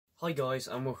Hi guys,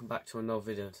 and welcome back to another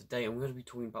video. Today I'm going to be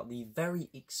talking about the very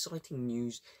exciting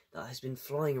news that has been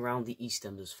flying around the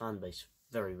EastEnders fanbase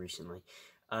very recently,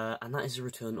 and that is the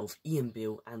return of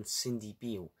Beale and Cindy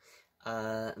Beale.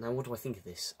 Now, what do I think of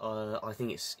this? I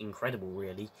think it's incredible,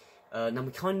 really. Now,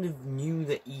 we kind of knew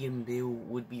that Beale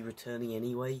would be returning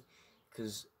anyway,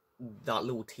 because that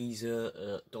little teaser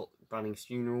at Dot Branning's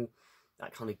funeral,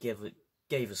 that kind of gave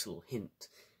us a little hint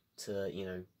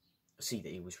to, see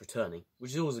that he was returning, which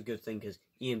is always a good thing because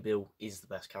Beale is the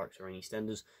best character in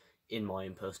EastEnders, in my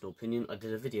own personal opinion. I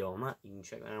did a video on that, you can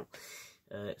check that out.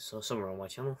 It's somewhere on my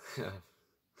channel.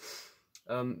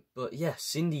 But yeah,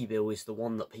 Cindy Beale is the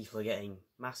one that people are getting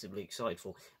massively excited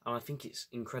for, and I think it's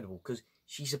incredible because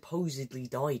she supposedly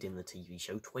died in the TV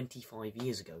show 25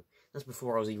 years ago. That's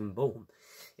before I was even born.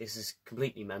 This is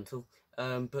completely mental.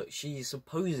 But she is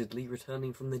supposedly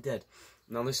returning from the dead.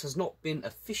 Now, this has not been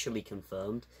officially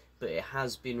confirmed, but it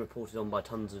has been reported on by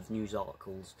tons of news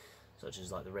articles, such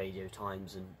as like the Radio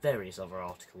Times and various other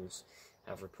articles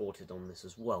have reported on this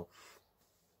as well.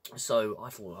 So I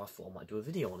thought I might do a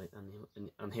video on it,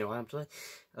 and here I am today.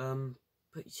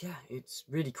 But yeah, it's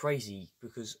really crazy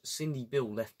because Cindy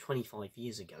Beale left 25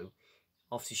 years ago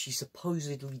after she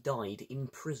supposedly died in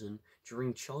prison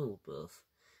during childbirth.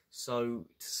 So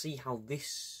to see how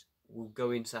this will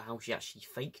go into how she actually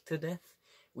faked her death,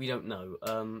 we don't know.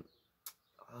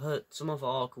 I heard some other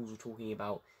articles were talking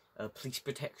about a police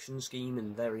protection scheme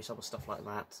and various other stuff like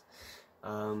that.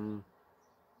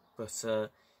 But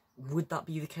would that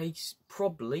be the case?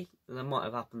 Probably. That might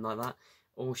have happened like that.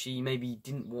 Or she maybe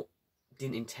didn't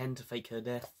intend to fake her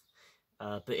death,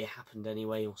 but it happened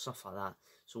anyway, or stuff like that.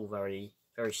 It's all very,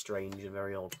 very strange and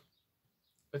very odd.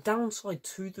 A downside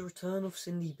to the return of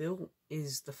Cindy Beale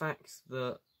is the fact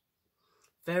that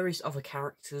various other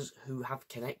characters who have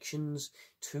connections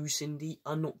to Cindy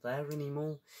are not there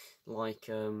anymore. Like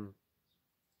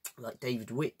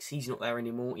David Wicks, he's not there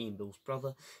anymore, Beale's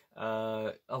brother.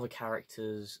 Other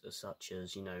characters such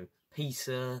as,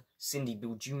 Peter, Cindy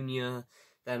Beale Jr.,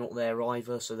 they're not there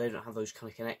either, so they don't have those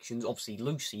kind of connections. Obviously,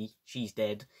 Lucy, she's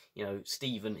dead.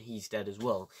 Stephen, he's dead as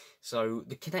well. So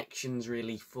the connections,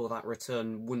 really, for that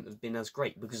return wouldn't have been as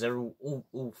great, because they're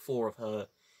all four of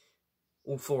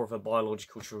her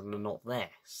biological children are not there.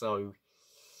 So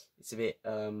it's a bit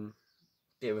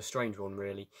of a strange one,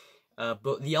 really.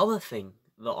 But the other thing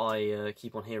that I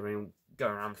keep on hearing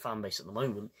going around the fanbase at the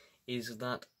moment is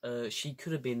that she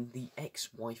could have been the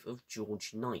ex-wife of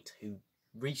George Knight, who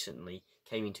recently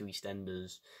came into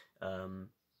EastEnders. I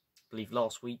believe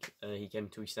last week he came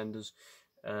to EastEnders.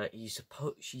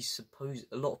 She's supposed.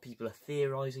 A lot of people are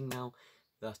theorising now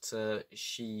that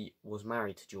she was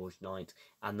married to George Knight,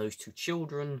 and those two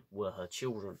children were her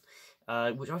children,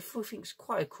 which I think is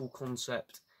quite a cool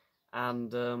concept,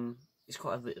 and it's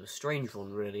quite a bit of a strange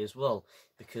one, really, as well,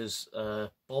 because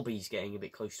Bobby's getting a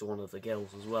bit close to one of the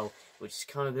girls as well, which is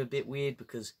kind of a bit weird,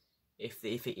 because if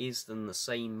it is then the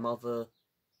same mother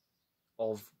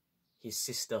of his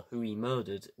sister who he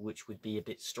murdered, which would be a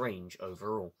bit strange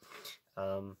overall.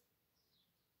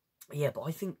 Yeah, but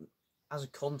I think as a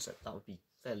concept that would be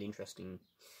fairly interesting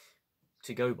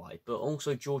to go by. But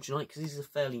also George Knight, because he's a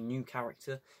fairly new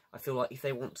character, I feel like if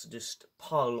they want to just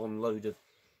pile on a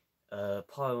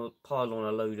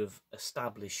load of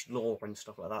established lore and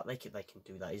stuff like that, they can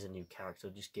do that. He's a new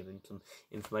character, just give him some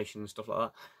information and stuff like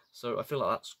that. So I feel like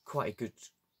that's quite a good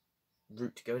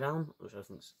route to go down, which I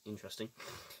think is interesting.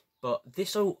 But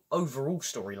this overall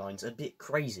storyline's a bit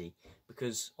crazy,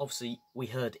 because obviously we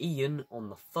heard Ian on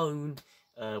the phone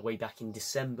way back in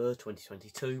December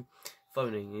 2022,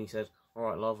 phoning, and he said,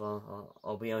 "Alright, love,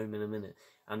 I'll be home in a minute."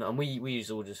 And we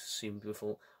all just assumed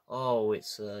before, oh,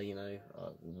 it's, we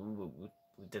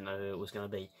didn't know who it was going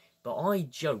to be. But I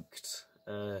joked,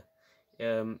 well,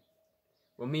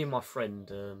 me and my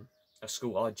friend at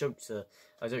school, I joked to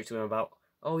him about,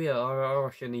 oh yeah, I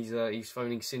reckon he's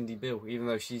phoning Cindy Beale, even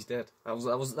though she's dead. That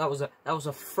was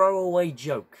a throwaway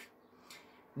joke.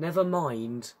 Never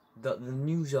mind that the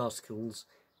news articles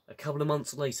a couple of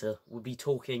months later would be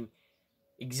talking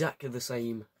exactly the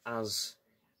same as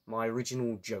my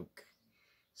original joke.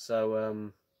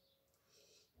 So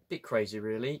bit crazy,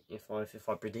 really. If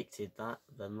I predicted that,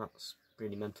 then that's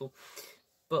really mental.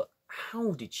 But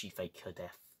how did she fake her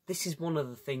death? This is one of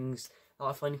the things that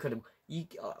I find incredible. You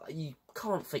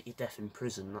can't fake your death in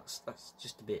prison. That's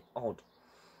just a bit odd.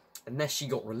 Unless she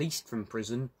got released from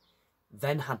prison,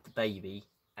 then had the baby,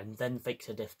 and then faked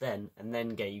her death then, and then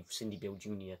gave Cindy Beale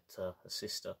Jr. to her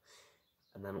sister,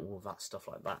 and then all of that stuff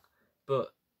like that.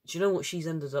 But do you know what she's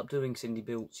ended up doing, Cindy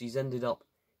Beale? She's ended up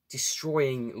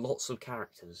destroying lots of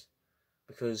characters,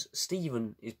 because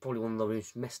Stephen is probably one of the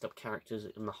most messed up characters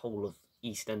in the whole of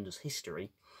EastEnders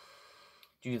history,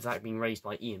 due to the fact being raised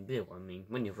by Ian Beale. I mean,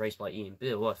 when you're raised by Ian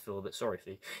Beale, I feel a bit sorry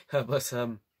for you. But,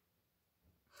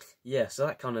 yeah, so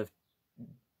that kind of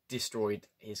destroyed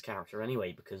his character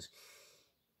anyway, because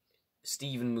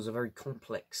Stephen was a very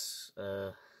complex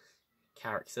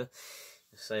character,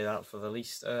 to say that for the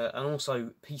least. And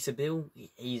also, Peter Beale,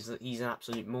 he's an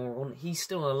absolute moron. He's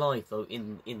still alive, though,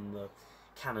 in the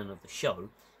canon of the show,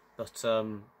 but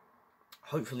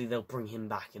hopefully they'll bring him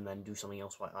back and then do something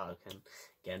else like that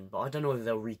again. But I don't know whether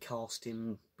they'll recast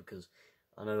him, because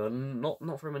I know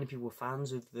not very many people were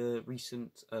fans of the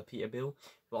recent Peter Beale,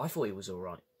 but I thought he was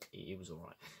alright. He was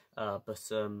alright.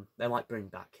 But they might bring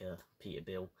back Peter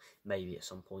Beale, maybe at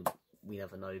some point. We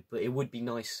never know. But it would be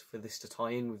nice for this to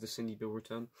tie in with the Cindy Beale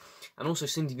return. And also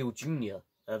Cindy Beale Jr.,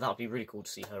 that would be really cool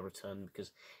to see her return,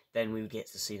 because then we would get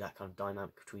to see that kind of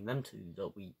dynamic between them two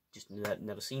that we just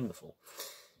never seen before.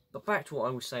 But back to what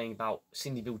I was saying about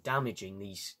Cindy Beale damaging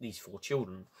these 4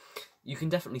 children, you can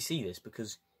definitely see this,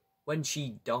 because when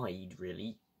she died,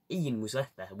 really, Ian was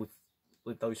left there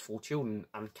with those 4 children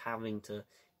and having to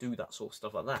do that sort of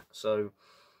stuff like that. So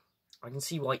I can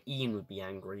see why Ian would be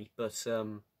angry, but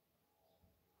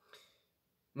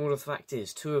more of the fact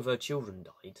is, 2 of her children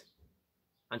died,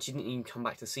 and she didn't even come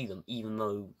back to see them, even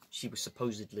though she was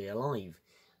supposedly alive,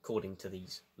 according to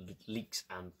these leaks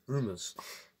and rumours.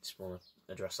 Just want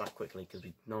to address that quickly, because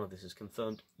none of this is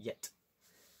confirmed yet.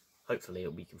 Hopefully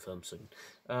it'll be confirmed soon.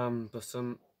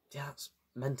 Yeah, that's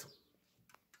mental.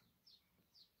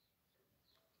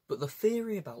 But the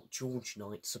theory about George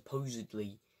Knight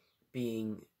supposedly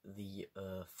being the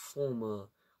former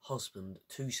husband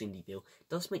to Cindy Beale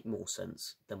does make more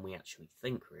sense than we actually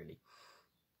think, really.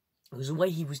 Because the way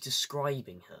he was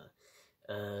describing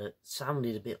her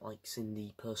sounded a bit like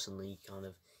Cindy personally, kind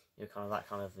of that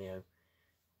kind of,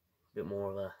 bit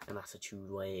more of an attitude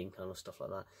way and kind of stuff like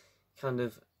that. Kind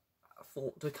of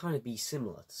thought to kind of be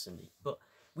similar to Cindy, but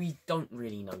we don't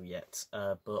really know yet.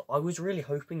 But I was really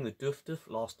hoping the Duff Duff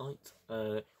last night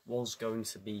was going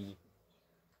to be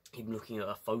him looking at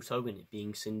a photo and it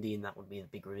being Cindy, and that would be the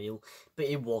big reveal. But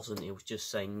it wasn't. It was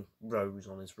just saying Rose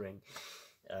on his ring,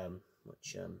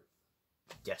 which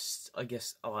yes, I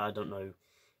guess I don't know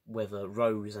whether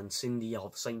Rose and Cindy are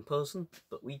the same person,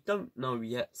 but we don't know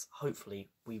yet. Hopefully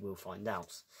we will find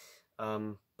out.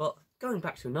 But going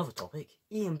back to another topic,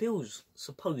 Ian Beale's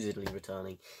supposedly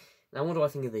returning. Now, what do I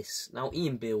think of this? Now,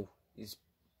 Ian Beale is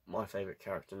my favourite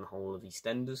character in the whole of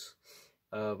EastEnders.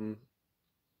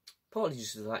 Partly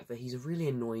just the fact that he's a really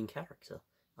annoying character,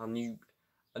 and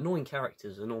annoying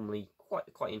characters are normally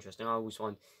quite interesting. I always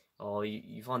find,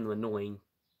 you find them annoying,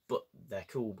 but they're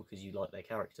cool because you like their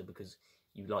character, because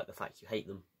you like the fact you hate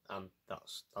them, and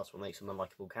that's what makes them a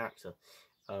likeable character,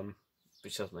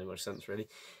 which doesn't make much sense really.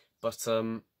 But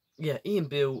yeah, Ian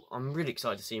Beale, I'm really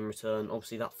excited to see him return.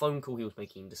 Obviously, that phone call he was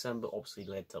making in December obviously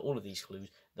led to all of these clues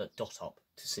that dot up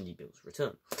to Cindy Beale's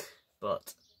return.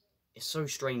 But it's so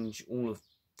strange, all of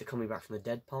the coming back from the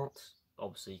dead part,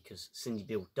 obviously, because Cindy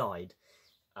Beale died,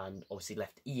 and obviously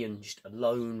left Ian just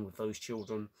alone with those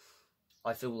children.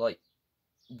 I feel like,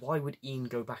 why would Ian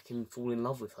go back and fall in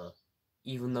love with her,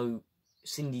 even though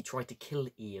Cindy tried to kill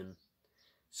Ian?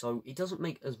 So it doesn't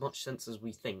make as much sense as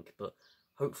we think, but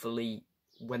hopefully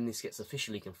when this gets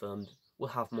officially confirmed, we'll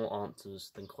have more answers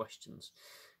than questions.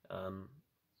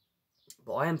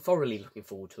 But I am thoroughly looking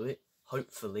forward to it.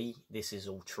 Hopefully this is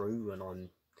all true and I'm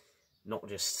not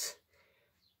just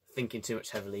thinking too much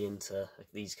heavily into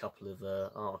these couple of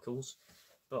articles.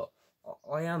 But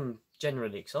I am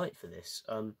generally excited for this.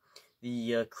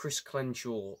 The Chris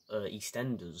Clenshaw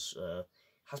EastEnders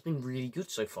has been really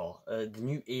good so far. The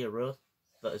new era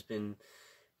that has been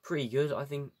pretty good. I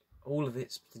think all of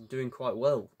it's been doing quite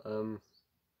well.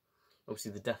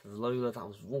 Obviously the death of Lola, that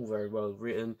was all very well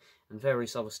written, and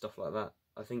various other stuff like that.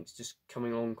 I think it's just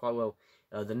coming along quite well.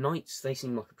 The Knights, they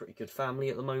seem like a pretty good family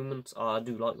at the moment. I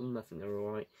do like them, I think they're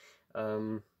alright.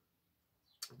 But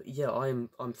yeah,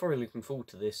 I'm thoroughly looking forward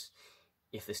to this,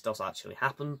 if this does actually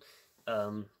happen.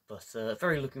 But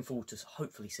very looking forward to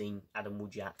hopefully seeing Adam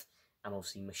Woodyatt and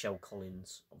obviously Michelle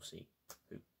Collins, obviously,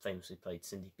 who famously played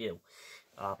Cindy Beale.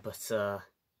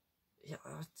 Yeah,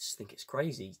 I just think it's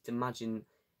crazy to imagine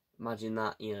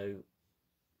that,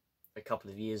 a couple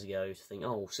of years ago, to think,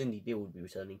 oh, Cindy Beale would be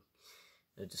returning.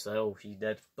 They'd just say, oh, she's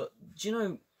dead. But, do you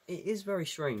know, it is very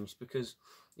strange, because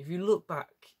if you look back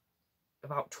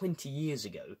about 20 years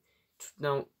ago,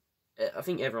 now, I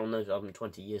think everyone knows it happened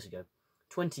 20 years ago.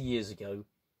 20 years ago,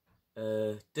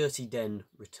 Dirty Den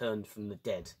returned from the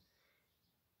dead.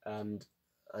 And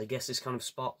I guess this kind of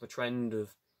sparked the trend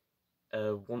of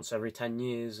once every 10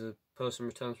 years a person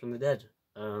returns from the dead.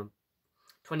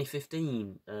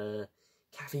 2015,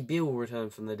 Kathy Beale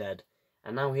returned from the dead,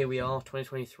 and now here we are,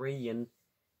 2023, and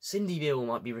Cindy Beale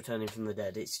might be returning from the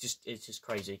dead. It's just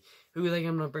crazy. Who are they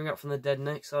going to bring up from the dead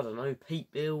next? I don't know.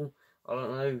 Pete Beale. I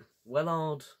don't know.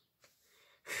 Wellard.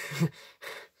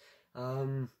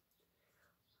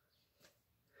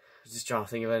 Just trying to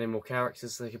think of any more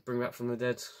characters they could bring back from the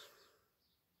dead.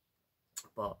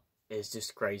 But it's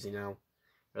just crazy now.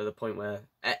 We're at the point where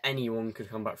anyone could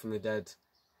come back from the dead.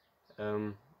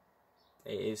 It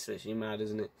is literally mad,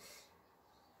 isn't it?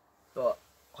 But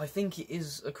I think it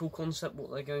is a cool concept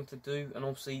what they're going to do, and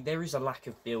obviously there is a lack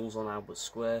of Beales on Albert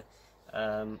Square,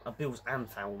 Beales and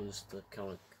Fowlers to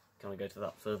kind of go to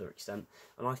that further extent,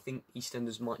 and I think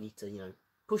EastEnders might need to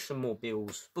push some more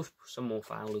Beales, push some more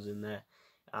Fowlers in there,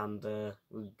 and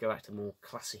we'll go back to more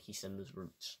classic EastEnders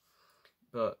roots.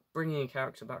 But bringing a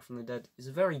character back from the dead is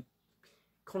a very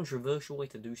controversial way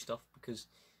to do stuff, because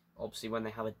obviously when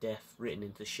they have a death written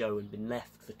into the show and been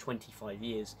left for 25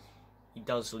 years, it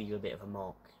does leave a bit of a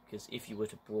mark. Because if you were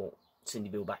to brought Cindy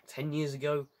Beale back 10 years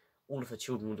ago, all of her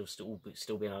children would have still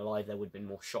been alive. There would have been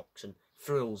more shocks and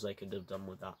thrills they could have done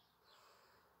with that.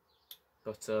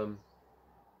 But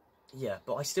yeah,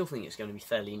 but I still think it's going to be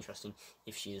fairly interesting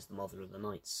if she is the mother of the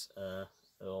Knights,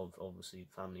 of obviously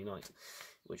Family Knight,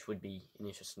 which would be an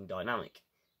interesting dynamic.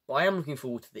 But I am looking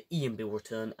forward to the Ian Beale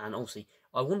return, and obviously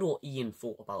I wonder what Ian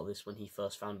thought about this when he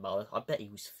first found about it. I bet he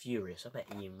was furious. I bet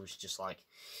Ian was just like,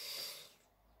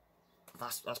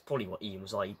 that's probably what Ian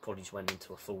was like. He probably just went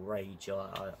into a full rage.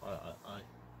 I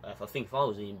think if I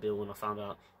was Ian Beale and I found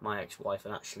out my ex-wife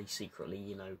had actually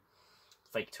secretly,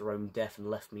 faked her own death and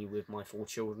left me with my 4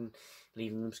 children,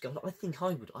 leaving them scarred, I think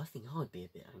I'd be a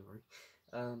bit angry.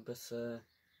 But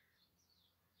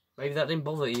maybe that didn't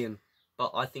bother Ian.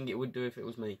 But I think it would do if it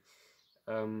was me.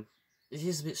 It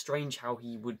is a bit strange how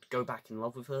he would go back in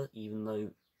love with her, even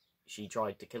though she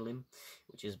tried to kill him,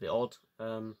 which is a bit odd.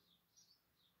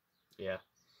 Yeah.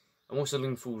 I'm also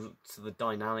looking forward to the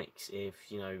dynamics if,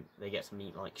 they get to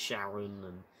meet, like, Sharon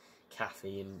and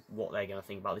Kathy and what they're going to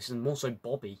think about this. And also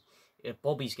Bobby.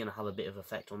 Bobby's going to have a bit of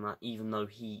effect on that, even though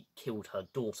he killed her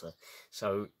daughter.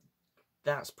 So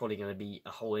that's probably going to be a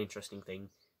whole interesting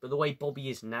thing. But the way Bobby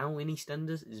is now in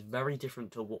EastEnders is very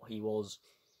different to what he was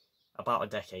about a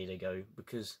decade ago.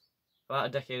 Because about a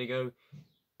decade ago,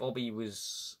 Bobby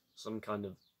was some kind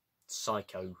of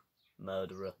psycho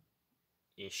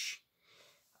murderer-ish.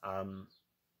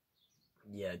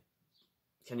 Yeah,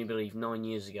 can you believe 9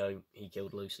 years ago he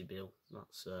killed Lucy Beale?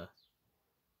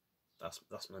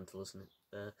 That's mental, isn't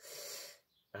it?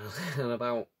 And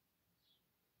about,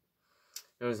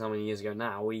 who knows how many years ago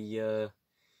now, he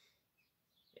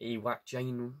whacked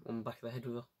Jane on the back of the head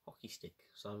with a hockey stick.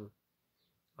 So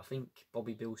I think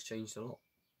Bobby Beale's changed a lot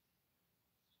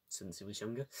since he was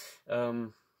younger.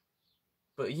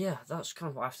 But yeah, that's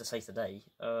kind of what I have to say today.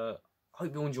 I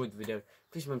hope you all enjoyed the video.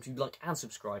 Please remember to like and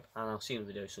subscribe, and I'll see you in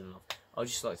the video soon enough. I'd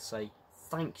just like to say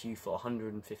thank you for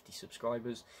 150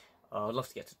 subscribers. I'd love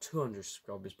to get to 200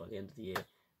 subscribers by the end of the year.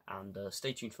 And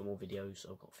stay tuned for more videos.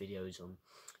 I've got videos on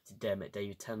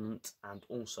David Tennant, and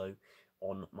also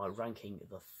on my ranking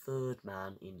the 3rd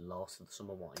man in Last of the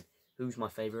Summer Wine. Who's my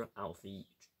favourite out of the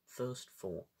first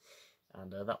 4.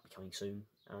 And that'll be coming soon.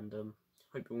 And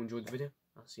hope you all enjoyed the video.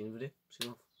 I'll see you in the video soon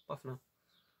enough. Bye for now.